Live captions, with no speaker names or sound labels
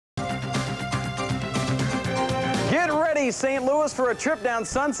St. Louis for a trip down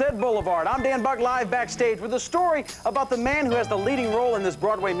Sunset Boulevard. I'm Dan Buck, live backstage with a story about the man who has the leading role in this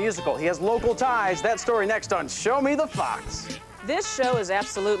Broadway musical. He has local ties. That story next on Show Me the Fox. This show is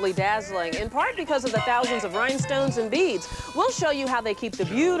absolutely dazzling, in part because of the thousands of rhinestones and beads. We'll show you how they keep the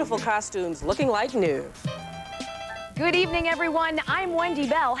beautiful costumes looking like new. Good evening, everyone. I'm Wendy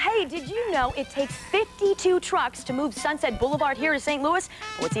Bell. Hey, did you know it takes 52 trucks to move Sunset Boulevard here to St. Louis?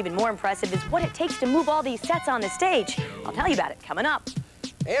 But what's even more impressive is what it takes to move all these sets on the stage. I'll tell you about it coming up.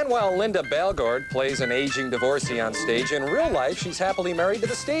 And while Linda Balgord plays an aging divorcee on stage, in real life, she's happily married to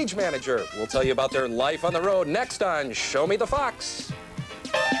the stage manager. We'll tell you about their life on the road next on Show Me the Fox.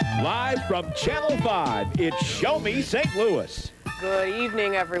 Live from Channel 5, it's Show Me St. Louis. Good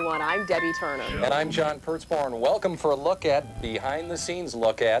evening, everyone. I'm Debbie Turner. And I'm John Pertzborn. Welcome for a look at, behind-the-scenes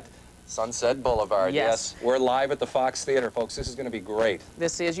look at, Sunset Boulevard. Yes. We're live at the Fox Theater, folks. This is going to be great.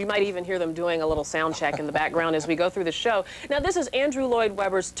 This is. You might even hear them doing a little sound check in the background as we go through the show. Now, this is Andrew Lloyd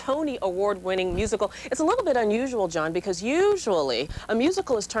Webber's Tony Award-winning musical. It's a little bit unusual, John, because usually a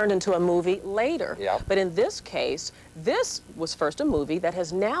musical is turned into a movie later. Yeah. But in this case, this was first a movie that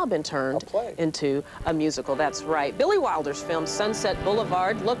has now been turned into a musical. That's right. Billy Wilder's film Sunset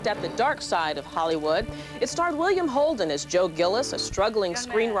Boulevard looked at the dark side of Hollywood. It starred William Holden as Joe Gillis, a struggling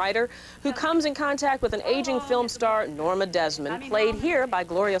screenwriter who comes in contact with an aging film star, Norma Desmond, played here by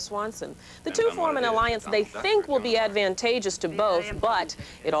Gloria Swanson. The two form an alliance they think will be advantageous to both, but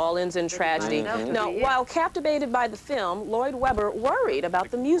it all ends in tragedy. Now, while captivated by the film, Lloyd Webber worried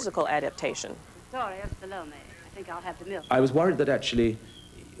about the musical adaptation. Sorry, that's below me. I think I'll have the milk. I was worried that actually,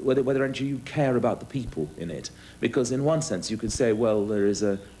 whether actually you care about the people in it. Because in one sense you could say, well, there is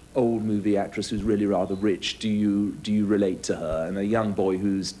a old movie actress who's really rather rich. Do you relate to her? And a young boy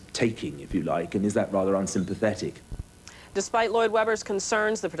who's taking, if you like, and is that rather unsympathetic? Despite Lloyd Webber's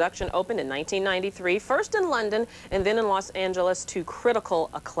concerns, the production opened in 1993, first in London and then in Los Angeles, to critical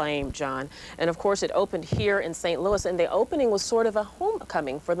acclaim, John. And of course, it opened here in St. Louis, and the opening was sort of a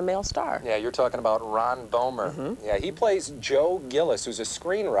homecoming for the male star. Yeah, you're talking about Ron Bohmer. Yeah, he plays Joe Gillis, who's a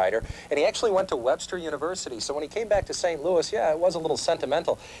screenwriter, and he actually went to Webster University. So when he came back to St. Louis, yeah, it was a little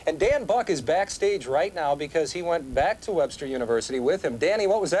sentimental. And Dan Buck is backstage right now because he went back to Webster University with him. Danny,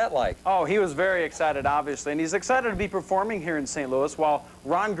 what was that like? Oh, he was very excited, obviously, and he's excited to be performing here in St. Louis. While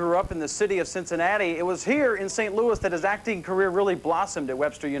Ron grew up in the city of Cincinnati, it was here in St. Louis that his acting career really blossomed at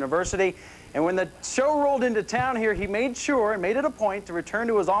Webster University. And when the show rolled into town here, he made sure and made it a point to return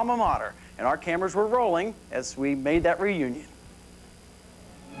to his alma mater. And our cameras were rolling as we made that reunion.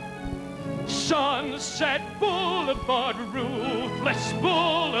 Sunset Boulevard, ruthless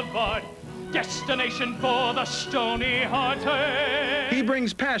boulevard, destination for the stony-hearted. He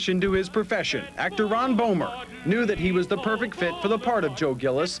brings passion to his profession. Actor Ron Bohmer knew that he was the perfect fit for the part of Joe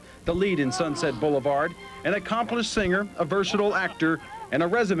Gillis, the lead in Sunset Boulevard, an accomplished singer, a versatile actor, and a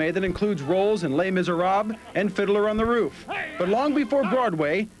resume that includes roles in Les Miserables and Fiddler on the Roof. But long before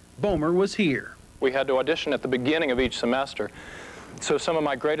Broadway, Bohmer was here. We had to audition at the beginning of each semester, so some of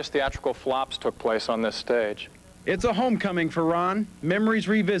my greatest theatrical flops took place on this stage. It's a homecoming for Ron, memories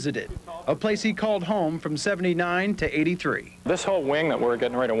revisited, a place he called home from '79 to '83. This whole wing that we're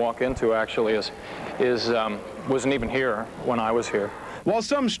getting ready to walk into actually wasn't even here when I was here. While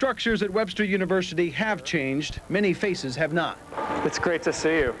some structures at Webster University have changed, many faces have not. It's great to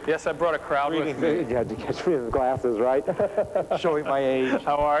see you. Yes, I brought a crowd with me. You had to catch me in the glasses, right? Showing my age.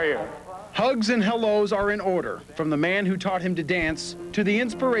 How are you? Hugs and hellos are in order, from the man who taught him to dance to the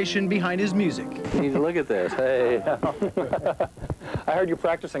inspiration behind his music. You need to look at this. Hey. I heard you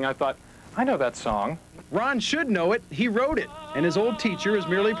practicing. I thought, I know that song. Ron should know it. He wrote it, and his old teacher is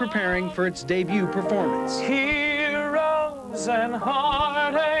merely preparing for its debut performance. Heroes and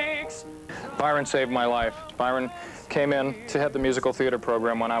heartaches. Byron saved my life. Byron came in to head the musical theater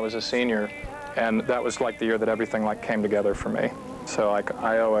program when I was a senior, and that was like the year that everything came together for me. So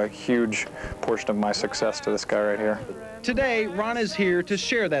I owe a huge portion of my success to this guy right here. Today, Ron is here to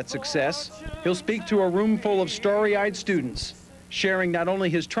share that success. He'll speak to a room full of starry-eyed students, sharing not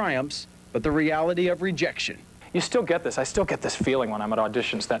only his triumphs, but the reality of rejection. You still get this. I still get this feeling when I'm at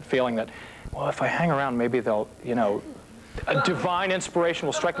auditions, that feeling that, well, if I hang around, maybe they'll, you know, a divine inspiration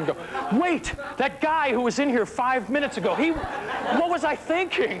will strike me and go, wait, that guy who was in here 5 minutes ago, what was I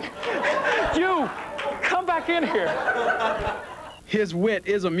thinking? You, come back in here. His wit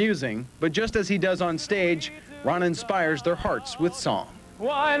is amusing, but just as he does on stage, Ron inspires their hearts with song.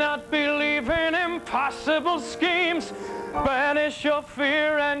 Why not believe in impossible schemes? Banish your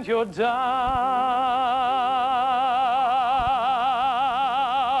fear and your doubt.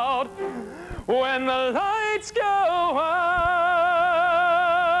 When the lights go out.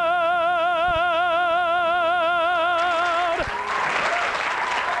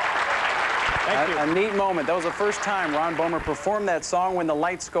 A neat moment. That was the first time Ron Bohmer performed that song, When the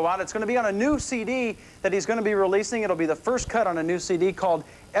Lights Go Out. It's going to be on a new CD that he's going to be releasing. It'll be the first cut on a new CD called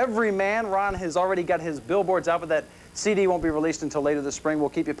Every Man. Ron has already got his billboards out, but that CD won't be released until later this spring. We'll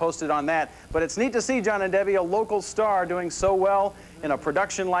keep you posted on that. But it's neat to see John and Debbie, a local star, doing so well in a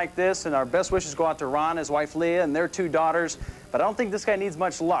production like this. And our best wishes go out to Ron, his wife Leah, and their 2 daughters. But I don't think this guy needs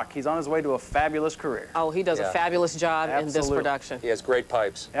much luck. He's on his way to a fabulous career. Oh, he does a fabulous job in this production. He has great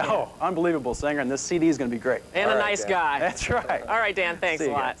pipes. Oh, unbelievable singer, and this CD is going to be great. And a nice guy. That's right. All right, Dan, thanks a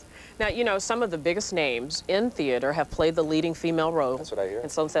lot. Now, you know, some of the biggest names in theater have played the leading female role. That's what I hear. In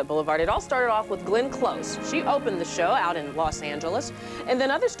Sunset Boulevard. It all started off with Glenn Close. She opened the show out in Los Angeles. And then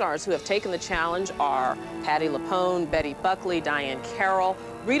other stars who have taken the challenge are Patti LuPone, Betty Buckley, Diane Carroll,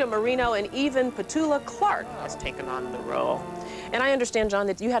 Rita Moreno, and even Petula Clark has taken on the role. And I understand, John,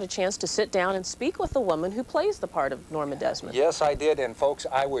 that you had a chance to sit down and speak with the woman who plays the part of Norma Desmond. Yes, I did, and folks,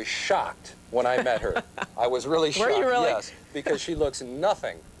 I was shocked when I met her. I was really shocked. Were you really? Yes, because she looks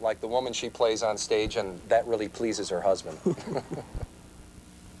nothing like the woman she plays on stage, and that really pleases her husband.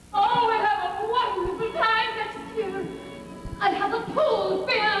 Oh, we'll have a wonderful time next year. I have a pool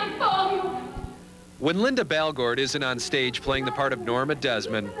filled for you. When Linda Balgord isn't on stage playing the part of Norma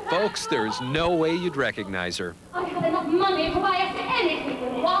Desmond, folks, there's no way you'd recognize her. I have enough money to buy us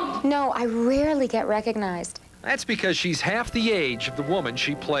anything we want. No, I rarely get recognized. That's because she's half the age of the woman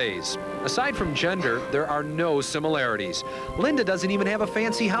she plays. Aside from gender, there are no similarities. Linda doesn't even have a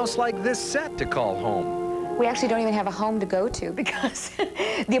fancy house like this set to call home. We actually don't even have a home to go to because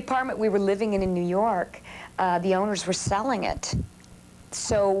the apartment we were living in New York, the owners were selling it.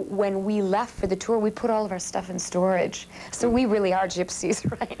 So when we left for the tour, we put all of our stuff in storage. So we really are gypsies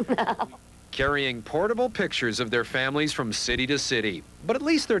right now. Carrying portable pictures of their families from city to city. But at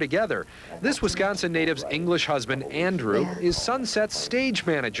least they're together. This Wisconsin native's English husband, Andrew, is Sunset's stage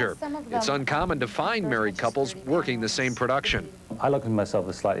manager. It's uncommon to find married couples working the same production. I look at myself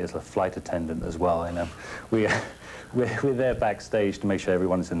slightly as a flight attendant as well. You know, we're there backstage to make sure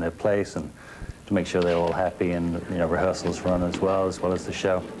everyone's in their place and to make sure they're all happy, and you know, rehearsals run as well as the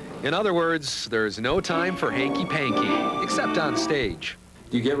show. In other words, there's no time for hanky-panky, except on stage.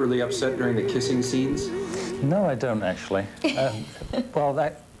 Do you get really upset during the kissing scenes? No, I don't actually. Well,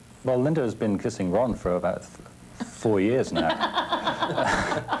 Linda has been kissing Ron for about 4 years now.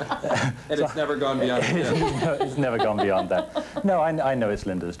 And it's never gone beyond that. It's never gone beyond that. No, I know it's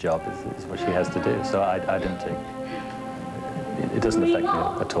Linda's job. It's what she has to do. So I don't think it doesn't affect me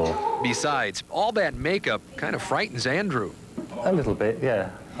at all. Besides, all that makeup kind of frightens Andrew. A little bit, yeah.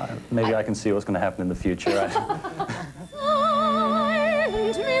 Maybe I can see what's going to happen in the future.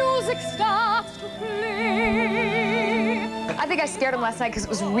 Music starts to play. I think I scared him last night because it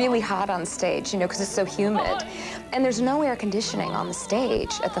was really hot on stage, you know, because it's so humid. And there's no air conditioning on the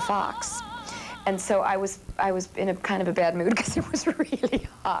stage at the Fox. And so I was in a kind of a bad mood because it was really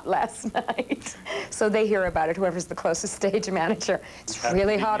hot last night. So they hear about it, whoever's the closest stage manager. It's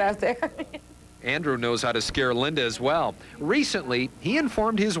really hot out there. Andrew knows how to scare Linda as well. Recently, he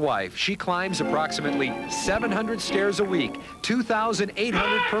informed his wife she climbs approximately 700 stairs a week,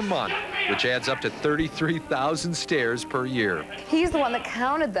 2,800 per month, which adds up to 33,000 stairs per year. He's the one that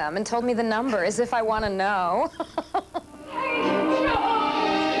counted them and told me the number, as if I want to know.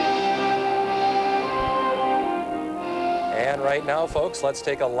 And right now, folks, let's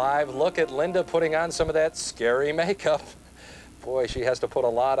take a live look at Linda putting on some of that scary makeup. Boy, she has to put a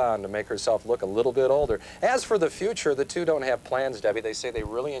lot on to make herself look a little bit older. As for the future, the two don't have plans, Debbie. They say they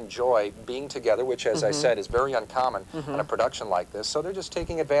really enjoy being together, which, as I said, is very uncommon on a production like this. So they're just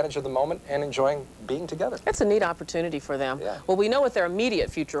taking advantage of the moment and enjoying being together. It's a neat opportunity for them. Yeah. Well, we know what their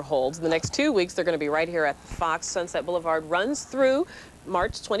immediate future holds. The next 2 weeks, they're going to be right here at the Fox. Sunset Boulevard runs through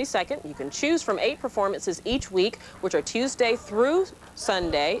March 22nd. You can choose from 8 performances each week, which are Tuesday through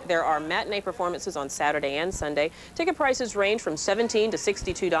Sunday. There are matinee performances on Saturday and Sunday. Ticket prices range from $17 to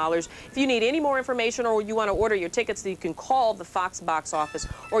 $62. If you need any more information or you want to order your tickets, you can call the Fox box office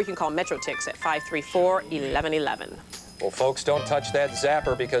or you can call MetroTix at 534-1111. Well, folks, don't touch that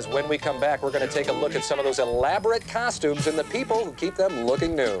zapper, because when we come back, we're going to take a look at some of those elaborate costumes and the people who keep them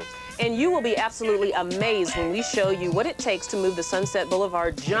looking new. And you will be absolutely amazed when we show you what it takes to move the Sunset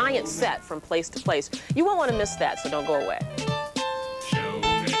Boulevard giant set from place to place. You won't want to miss that, so don't go away.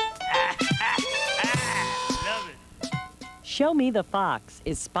 Show Me the Fox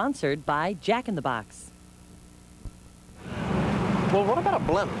is sponsored by Jack in the Box. Well, what about a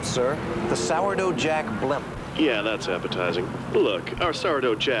blimp, sir? The Sourdough Jack blimp. Yeah, that's appetizing. Look, our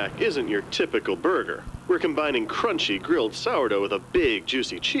Sourdough Jack isn't your typical burger. We're combining crunchy grilled sourdough with a big,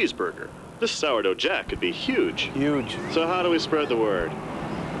 juicy cheeseburger. This Sourdough Jack could be huge. Huge. So how do we spread the word?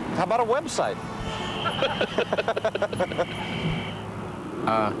 How about a website?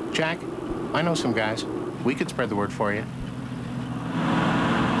 Jack, I know some guys. We could spread the word for you.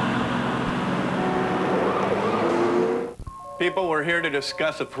 People, we're here to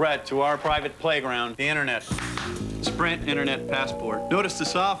discuss a threat to our private playground, the internet. Sprint Internet Passport. Notice the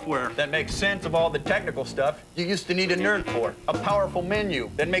software that makes sense of all the technical stuff you used to need a nerd for. A powerful menu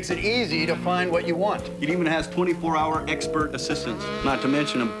that makes it easy to find what you want. It even has 24-hour expert assistance, not to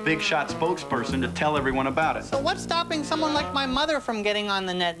mention a big shot spokesperson to tell everyone about it. So what's stopping someone like my mother from getting on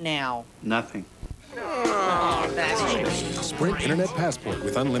the net now? Nothing. Oh, that's Sprint Internet Passport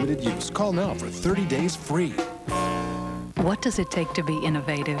with unlimited use. Call now for 30 days free. What does it take to be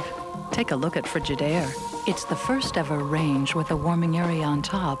innovative? Take a look at Frigidaire. It's the first ever range with a warming area on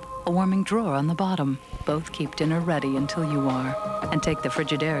top, a warming drawer on the bottom. Both keep dinner ready until you are. And take the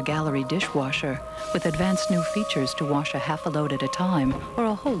Frigidaire Gallery dishwasher with advanced new features to wash a half a load at a time or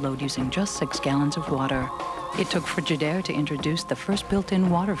a whole load using just 6 gallons of water. It took Frigidaire to introduce the first built-in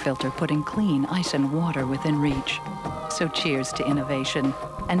water filter putting clean ice and water within reach. So cheers to innovation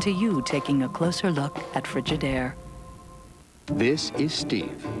and to you taking a closer look at Frigidaire. This is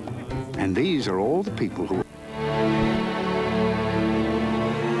Steve, and these are all the people who...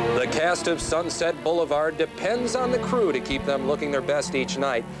 The cast of Sunset Boulevard depends on the crew to keep them looking their best each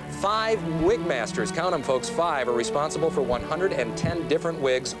night. 5 wig masters, count them folks, 5, are responsible for 110 different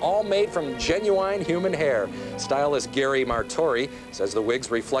wigs, all made from genuine human hair. Stylist Gary Martori says the wigs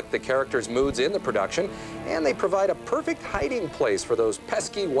reflect the characters' moods in the production, and they provide a perfect hiding place for those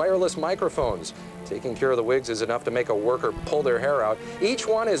pesky wireless microphones. Taking care of the wigs is enough to make a worker pull their hair out. Each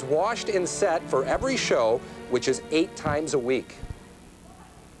one is washed in set for every show, which is 8 times a week.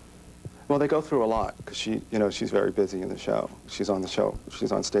 Well, they go through a lot because she's very busy in the show. She's on the show.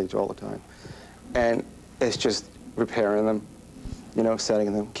 She's on stage all the time. And it's just repairing them,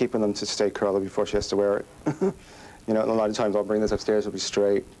 setting them, keeping them to stay curly before she has to wear it. A lot of times I'll bring this upstairs, it'll be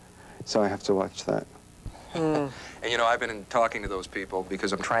straight. So I have to watch that. And I've been talking to those people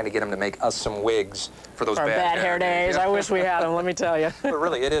because I'm trying to get them to make us some wigs for those bad hair days. I wish we had them, let me tell you. But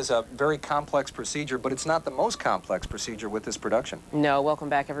really, it is a very complex procedure, but it's not the most complex procedure with this production. No, welcome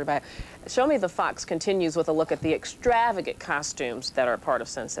back, everybody. Show Me the Fox continues with a look at the extravagant costumes that are part of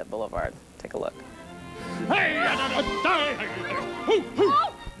Sunset Boulevard. Take a look.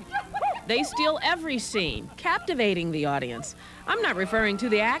 They steal every scene, captivating the audience. I'm not referring to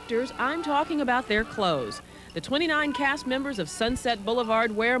the actors, I'm talking about their clothes. The 29 cast members of Sunset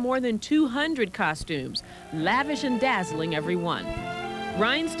Boulevard wear more than 200 costumes, lavish and dazzling every one.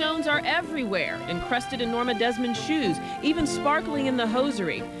 Rhinestones are everywhere, encrusted in Norma Desmond's shoes, even sparkling in the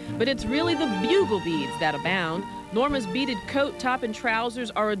hosiery. But it's really the bugle beads that abound. Norma's beaded coat, top, and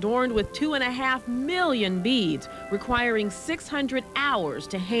trousers are adorned with 2.5 million beads, requiring 600 hours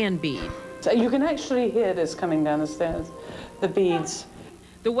to hand bead. So you can actually hear this coming down the stairs, the beads.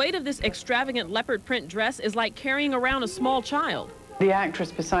 The weight of this extravagant leopard print dress is like carrying around a small child. The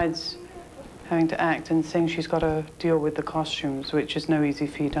actress, besides having to act and sing, she's got to deal with the costumes, which is no easy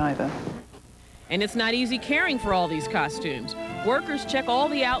feat either. And it's not easy caring for all these costumes. Workers check all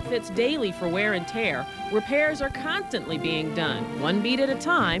the outfits daily for wear and tear. Repairs are constantly being done, one bead at a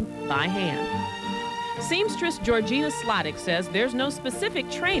time, by hand. Seamstress Georgina Slottick says there's no specific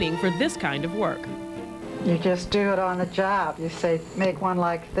training for this kind of work. You just do it on the job. You say, make one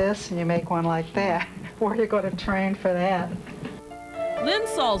like this, and you make one like that. Where are you going to train for that? Lynn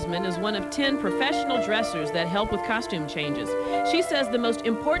Salzman is one of 10 professional dressers that help with costume changes. She says the most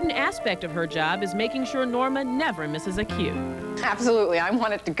important aspect of her job is making sure Norma never misses a cue. Absolutely. I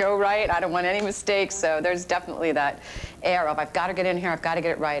want it to go right. I don't want any mistakes, so there's definitely that air of I've got to get in here, I've got to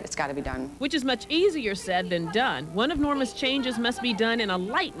get it right, it's got to be done. Which is much easier said than done. One of Norma's changes must be done in a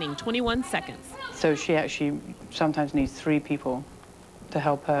lightning 21 seconds. So she actually sometimes needs 3 people to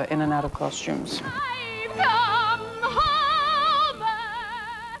help her in and out of costumes.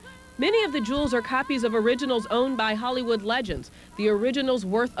 Many of the jewels are copies of originals owned by Hollywood legends. The original's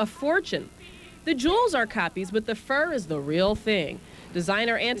worth a fortune. The jewels are copies, but the fur is the real thing.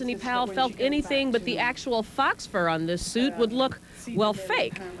 Designer Anthony Powell felt anything but the actual fox fur on this suit would look, well,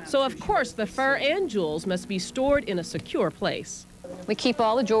 fake. So, of course, the fur and jewels must be stored in a secure place. We keep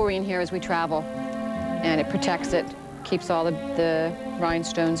all the jewelry in here as we travel, and it protects it, keeps all the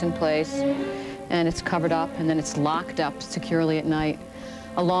rhinestones in place, and it's covered up, and then it's locked up securely at night,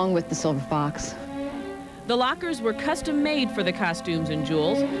 along with the silver fox. The lockers were custom made for the costumes and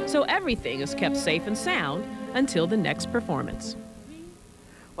jewels, so everything is kept safe and sound until the next performance.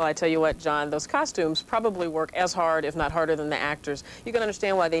 Well, I tell you what, John, those costumes probably work as hard, if not harder, than the actors. You can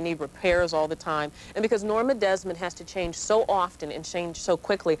understand why they need repairs all the time. And because Norma Desmond has to change so often and change so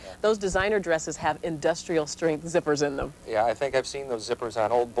quickly, those designer dresses have industrial strength zippers in them. Yeah, I think I've seen those zippers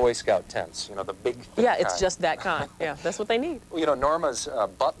on old Boy Scout tents, you know, the big, thick Yeah, it's kind. just that kind. Yeah, that's what they need. You know, Norma's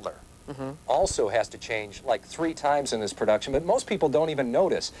butler also has to change like 3 times in this production, but most people don't even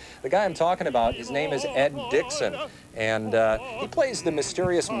notice. The guy I'm talking about, his name is Ed Dixon, and he plays the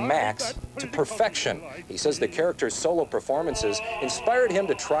mysterious Max to perfection. He says the character's solo performances inspired him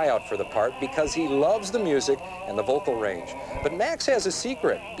to try out for the part because he loves the music and the vocal range. But Max has a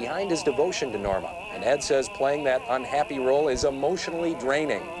secret behind his devotion to Norma, and Ed says playing that unhappy role is emotionally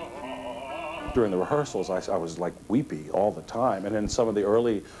draining. During the rehearsals, I was like weepy all the time, and in some of the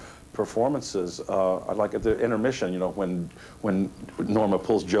early performances, like at the intermission, you know, when Norma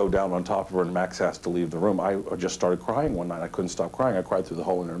pulls Joe down on top of her and Max has to leave the room, I just started crying one night. I couldn't stop crying. I cried through the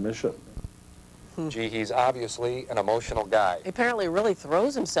whole intermission. Gee, he's obviously an emotional guy. He apparently really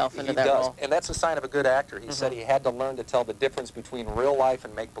throws himself into that role. And that's a sign of a good actor. He said he had to learn to tell the difference between real life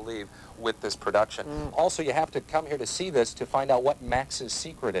and make-believe with this production. Also, you have to come here to see this to find out what Max's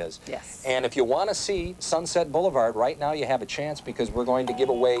secret is. Yes. And if you want to see Sunset Boulevard, right now you have a chance because we're going to give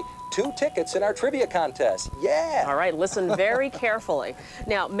away 2 tickets in our trivia contest. Yeah! All right, listen very carefully.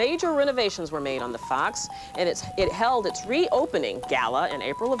 Now, major renovations were made on the Fox, and it held its reopening gala in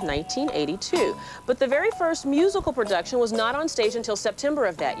April of 1982. But the very first musical production was not on stage until September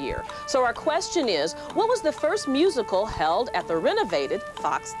of that year. So our question is, what was the first musical held at the renovated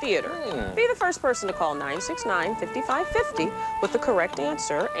Fox Theater? Be the first person to call 969-5550 with the correct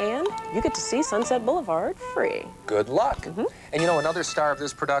answer, and you get to see Sunset Boulevard free. Good luck. And you know, another star of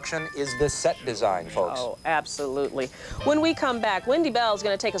this production is the set design, folks. Oh, absolutely. When we come back, Wendy Bell's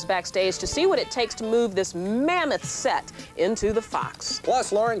going to take us backstage to see what it takes to move this mammoth set into the Fox.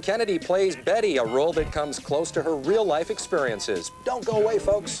 Plus, Lauren Kennedy plays Betty, a role that comes close to her real-life experiences. Don't go away,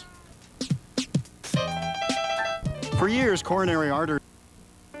 folks. For years, coronary artery...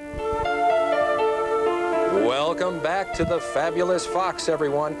 Welcome back to the fabulous Fox,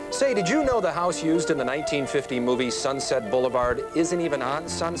 everyone. Say, did you know the house used in the 1950 movie Sunset Boulevard isn't even on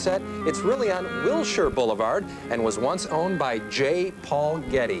Sunset? It's really on Wilshire Boulevard and was once owned by J. Paul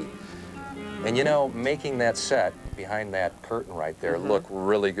Getty. And you know, making that set behind that curtain right there look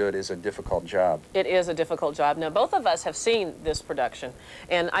really good is a difficult job. It is a difficult job. Now, both of us have seen this production,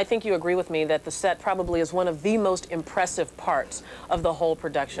 and I think you agree with me that the set probably is one of the most impressive parts of the whole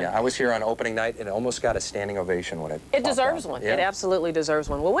production. Yeah, I was here on opening night and almost got a standing ovation when it deserves one. Yeah. It absolutely deserves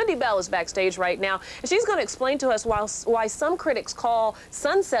one. Well, Wendy Bell is backstage right now, and she's going to explain to us why some critics call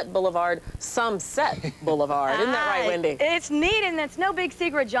Sunset Boulevard Sunset Boulevard. Isn't that right, Wendy? It's neat, and it's no big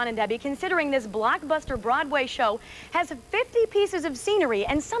secret, John and Debbie, considering this blockbuster Broadway show has 50 pieces of scenery,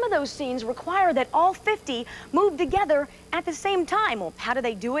 and some of those scenes require that all 50 move together at the same time. Well, how do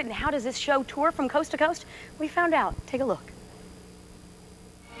they do it, and how does this show tour from coast to coast? We found out. Take a look.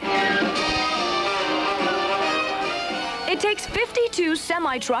 It takes 52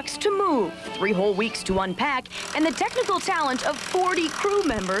 semi-trucks to move, 3 whole weeks to unpack, and the technical talent of 40 crew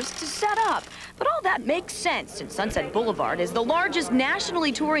members to set up. But all that makes sense, since Sunset Boulevard is the largest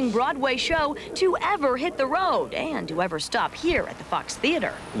nationally touring Broadway show to ever hit the road and to ever stop here at the Fox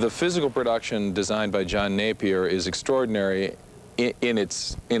Theater. The physical production designed by John Napier is extraordinary in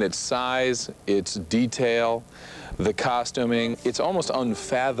its size, its detail, the costuming. It's almost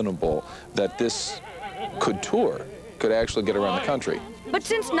unfathomable that this could tour, could actually get around the country. But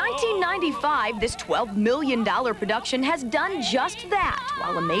since 1995, this $12 million production has done just that,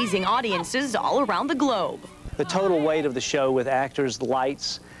 while amazing audiences all around the globe. The total weight of the show with actors, the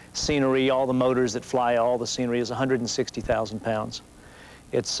lights, scenery, all the motors that fly all the scenery is 160,000 pounds.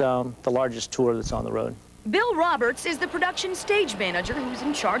 It's the largest tour that's on the road. Bill Roberts is the production stage manager who's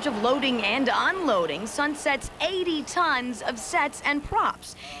in charge of loading and unloading Sunset's 80 tons of sets and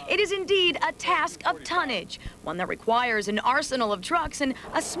props. It is indeed a task of tonnage, one that requires an arsenal of trucks and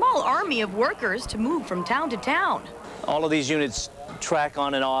a small army of workers to move from town to town. All of these units track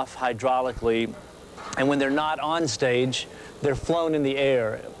on and off hydraulically, and when they're not on stage, they're flown in the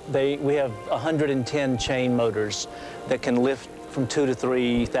air. We have 110 chain motors that can lift from 2,000 to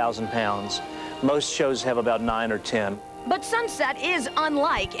 3,000 pounds. Most shows have about 9 or 10. But Sunset is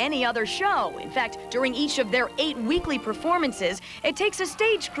unlike any other show. In fact, during each of their 8 weekly performances, it takes a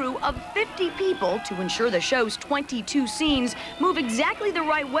stage crew of 50 people to ensure the show's 22 scenes move exactly the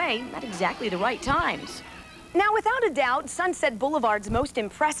right way at exactly the right times. Now, without a doubt, Sunset Boulevard's most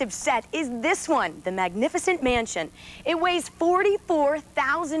impressive set is this one, the magnificent mansion. It weighs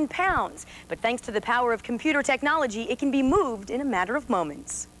 44,000 pounds, but thanks to the power of computer technology, it can be moved in a matter of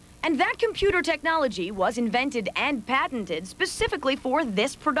moments. And that computer technology was invented and patented specifically for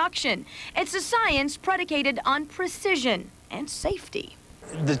this production. It's a science predicated on precision and safety.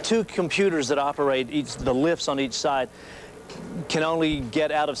 The two computers that operate the lifts on each side can only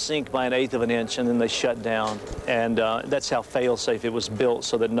get out of sync by 1/8 of an inch, and then they shut down. And that's how fail-safe it was built,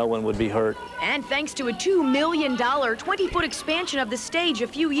 so that no one would be hurt. And thanks to a $2 million 20-foot expansion of the stage a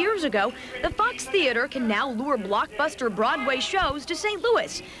few years ago, the Fox Theater can now lure blockbuster Broadway shows to St.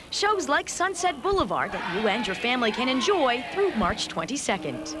 Louis. Shows like Sunset Boulevard that you and your family can enjoy through March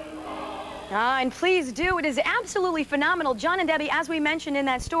 22nd. And please do. It is absolutely phenomenal. John and Debbie, as we mentioned in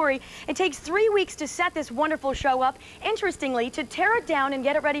that story, it takes 3 weeks to set this wonderful show up. Interestingly, to tear it down and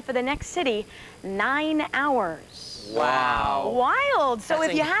get it ready for the next city, 9 hours. Wow. Wild. So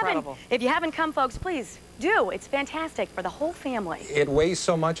That's if incredible. you haven't come, folks, please do. It's fantastic for the whole family. It weighs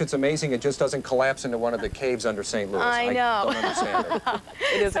so much, it's amazing. It just doesn't collapse into one of the caves under St. Louis. I know. I don't understand it.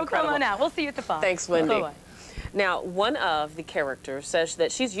 It is so incredible. come on out. We'll see you at the Fox. Thanks, Wendy. Bye-bye. Now, one of the characters says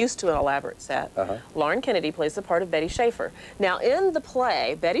that she's used to an elaborate set. Lauren Kennedy plays the part of Betty Schaefer. Now, in the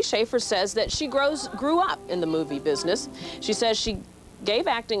play, Betty Schaefer says that she grew up in the movie business. She says she gave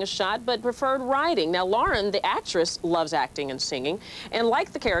acting a shot, but preferred writing. Now, Lauren, the actress, loves acting and singing. And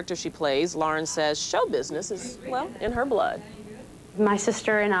like the character she plays, Lauren says show business is, well, in her blood. My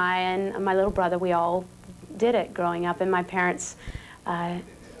sister and I and my little brother, we all did it growing up, and my parents,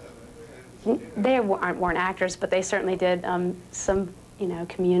 they weren't actors, but they certainly did some, you know,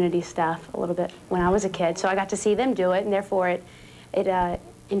 community stuff a little bit when I was a kid. So I got to see them do it, and therefore it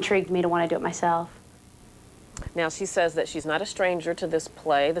intrigued me to want to do it myself. Now, she says that she's not a stranger to this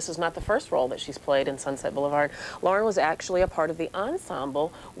play. This is not the first role that she's played in Sunset Boulevard. Lauren was actually a part of the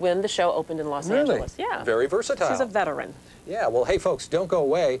ensemble when the show opened in Los Angeles. Yeah. Very versatile. She's a veteran. Yeah, well, hey, folks, don't go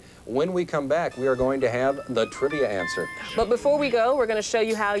away. When we come back, we are going to have the trivia answer. But before we go, we're going to show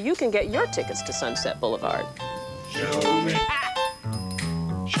you how you can get your tickets to Sunset Boulevard. Show me.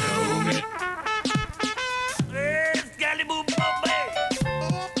 Show me.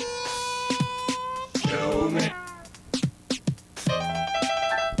 Show me.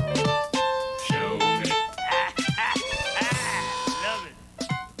 Show me. Love it.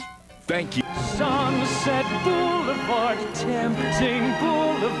 Thank you. Sunset Boulevard, tempting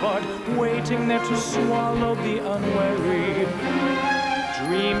boulevard, waiting there to swallow the unwary.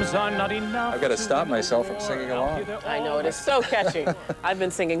 Dreams are not enough. I've got to stop myself from singing along. I know, it is so catchy. I've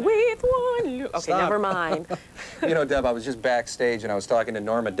been singing with one look. Okay, Stop. never mind. You know, Deb, I was just backstage and I was talking to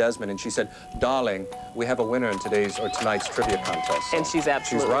Norma Desmond, and she said, "Darling, we have a winner in tonight's trivia contest." And she's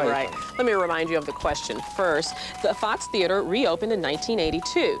absolutely right. Let me remind you of the question first. The Fox Theater reopened in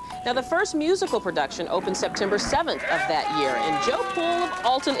 1982. Now, the first musical production opened September 7th of that year, and Joe Poole of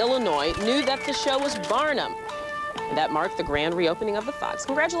Alton, Illinois, knew that the show was Barnum. And that marked the grand reopening of the Fox.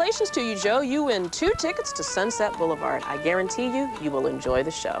 Congratulations to you, Joe. You win 2 tickets to Sunset Boulevard. I guarantee you will enjoy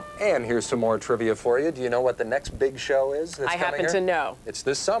the show. And here's some more trivia for you. Do you know what the next big show is that's I coming happen here? to know. It's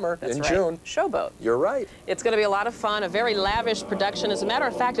this summer, That's in right. June. Showboat. You're right. It's going to be a lot of fun, a very lavish production. As a matter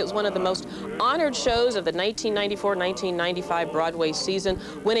of fact, it was one of the most honored shows of the 1994-1995 Broadway season,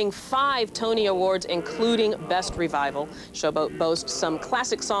 winning 5 Tony Awards, including Best Revival. Showboat boasts some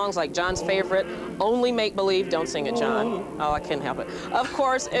classic songs like John's favorite, Only Make Believe, Don't Sing It, John. Oh, I can't help it. Of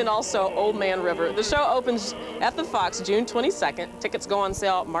course, and also Old Man River. The show opens at the Fox June 22nd. Tickets go on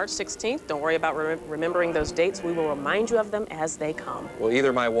sale March 16th. Don't worry about remembering those dates. We will remind you of them as they come. Well,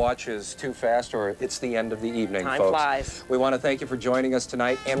 either my watch is too fast or it's the end of the evening, Time folks. flies. We want to thank you for joining us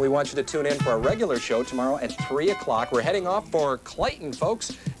tonight, and we want you to tune in for our regular show tomorrow at 3 o'clock. We're heading off for Clayton,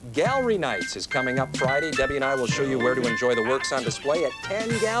 folks. Gallery Nights is coming up Friday. Debbie and I will show you where to enjoy the works on display at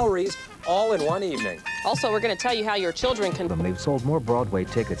 10 galleries, all in one evening. Also, we're going to tell you how your children can... They've sold more Broadway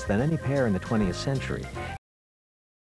tickets than any pair in the 20th century.